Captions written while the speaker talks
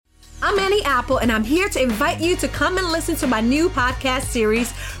I'm Annie Apple, and I'm here to invite you to come and listen to my new podcast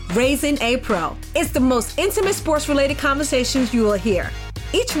series, Raising a Pro. It's the most intimate sports-related conversations you will hear.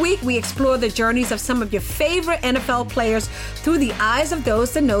 Each week, we explore the journeys of some of your favorite NFL players through the eyes of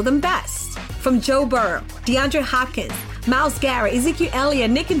those that know them best. From Joe Burrow, DeAndre Hopkins, Myles Garrett, Ezekiel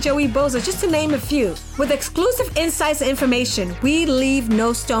Elliott, Nick and Joey Bosa, just to name a few. With exclusive insights and information, we leave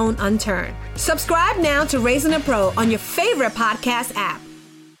no stone unturned. Subscribe now to Raising a Pro on your favorite podcast app.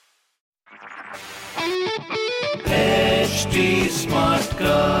 HT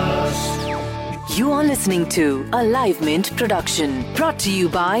Smartcast. You are listening to a Live Mint production brought to you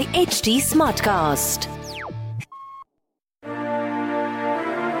by HT Smartcast.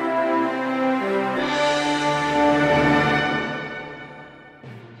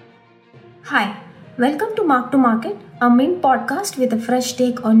 Hi, welcome to Mark to Market, a Mint podcast with a fresh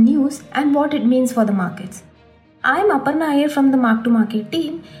take on news and what it means for the markets. I am Aparna Iyer from the Mark to Market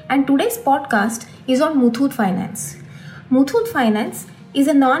team, and today's podcast is on Muthoot Finance. Muthoot Finance is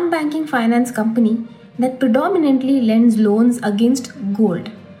a non-banking finance company that predominantly lends loans against gold.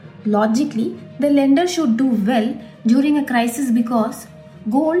 Logically, the lender should do well during a crisis because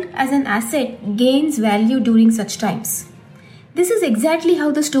gold as an asset gains value during such times. This is exactly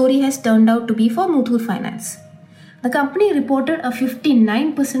how the story has turned out to be for Muthoot Finance. The company reported a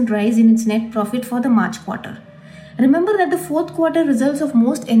 59% rise in its net profit for the March quarter. Remember that the fourth quarter results of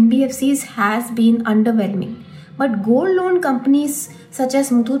most NBFCs has been underwhelming, but gold loan companies such as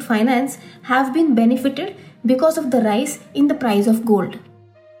Muthoot Finance have been benefited because of the rise in the price of gold.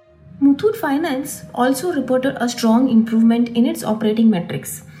 Muthoot Finance also reported a strong improvement in its operating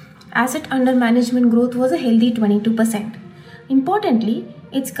metrics. Asset under management growth was a healthy 22%. Importantly,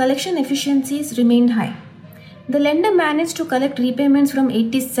 its collection efficiencies remained high. The lender managed to collect repayments from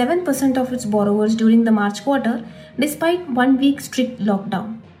 87% of its borrowers during the March quarter, despite 1 week strict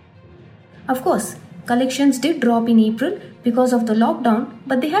lockdown. Of course, collections did drop in April because of the lockdown,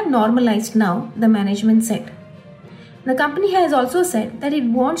 but they have normalized now, the management said. The company has also said that it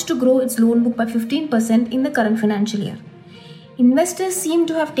wants to grow its loan book by 15% in the current financial year. Investors seem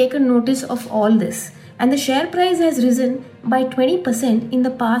to have taken notice of all this, and the share price has risen by 20% in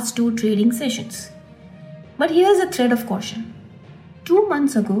the past 2 trading sessions. But here's a thread of caution. 2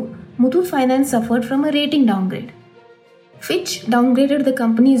 months ago, Muthoot Finance suffered from a rating downgrade. Fitch downgraded the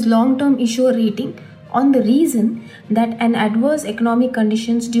company's long-term issuer rating on the reason that an adverse economic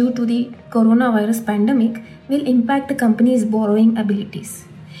conditions due to the coronavirus pandemic will impact the company's borrowing abilities.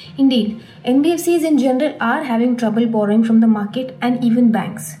 Indeed, NBFCs in general are having trouble borrowing from the market and even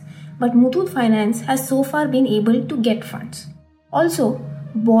banks. But Muthoot Finance has so far been able to get funds. Also,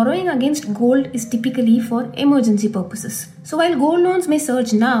 borrowing against gold is typically for emergency purposes. So while gold loans may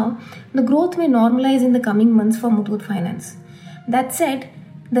surge now, the growth may normalize in the coming months for Muthoot Finance. That said,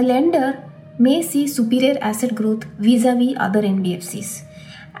 the lender may see superior asset growth vis-a-vis other NBFCs.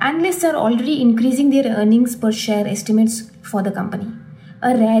 Analysts are already increasing their earnings per share estimates for the company,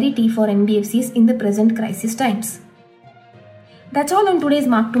 a rarity for NBFCs in the present crisis times. That's all on today's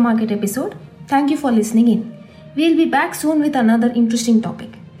Mark to Market episode. Thank you for listening in. We'll be back soon with another interesting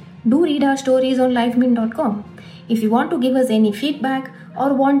topic. Do read our stories on livemint.com. If you want to give us any feedback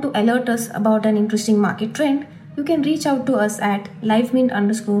or want to alert us about an interesting market trend, you can reach out to us at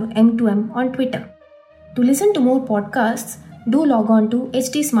livemint_M2M on Twitter. To listen to more podcasts, do log on to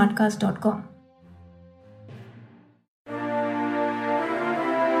htsmartcast.com.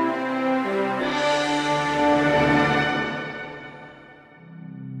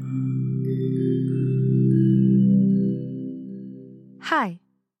 Hi,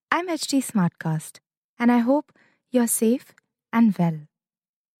 I'm HT Smartcast, and I hope you're safe and well.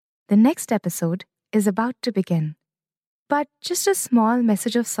 The next episode is about to begin, but just a small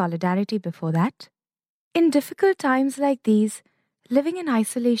message of solidarity before that. In difficult times like these, living in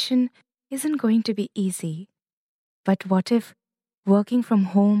isolation isn't going to be easy. But what if working from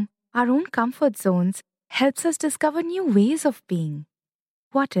home, our own comfort zones, helps us discover new ways of being?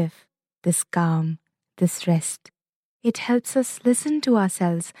 What if this calm, this rest, it helps us listen to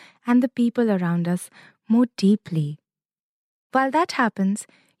ourselves and the people around us more deeply? While that happens,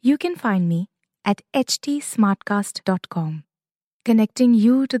 you can find me at htsmartcast.com, connecting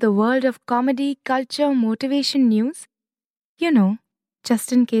you to the world of comedy, culture, motivation news. You know,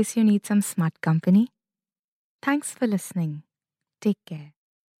 just in case you need some smart company. Thanks for listening. Take care.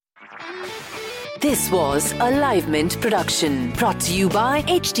 This was a Live Mint production brought to you by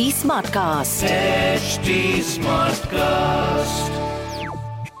HT Smartcast. HT Smartcast.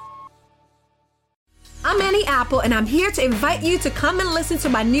 I'm Annie Apple, and I'm here to invite you to come and listen to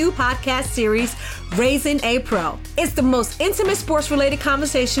my new podcast series, Raising a Pro. It's the most intimate sports-related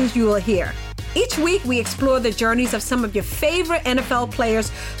conversations you will hear. Each week, we explore the journeys of some of your favorite NFL players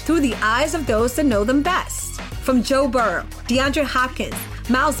through the eyes of those that know them best. From Joe Burrow, DeAndre Hopkins,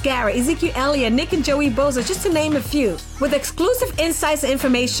 Myles Garrett, Ezekiel Elliott, Nick and Joey Bosa, just to name a few. With exclusive insights and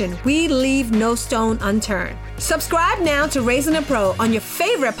information, we leave no stone unturned. Subscribe now to Raising a Pro on your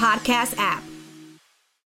favorite podcast app.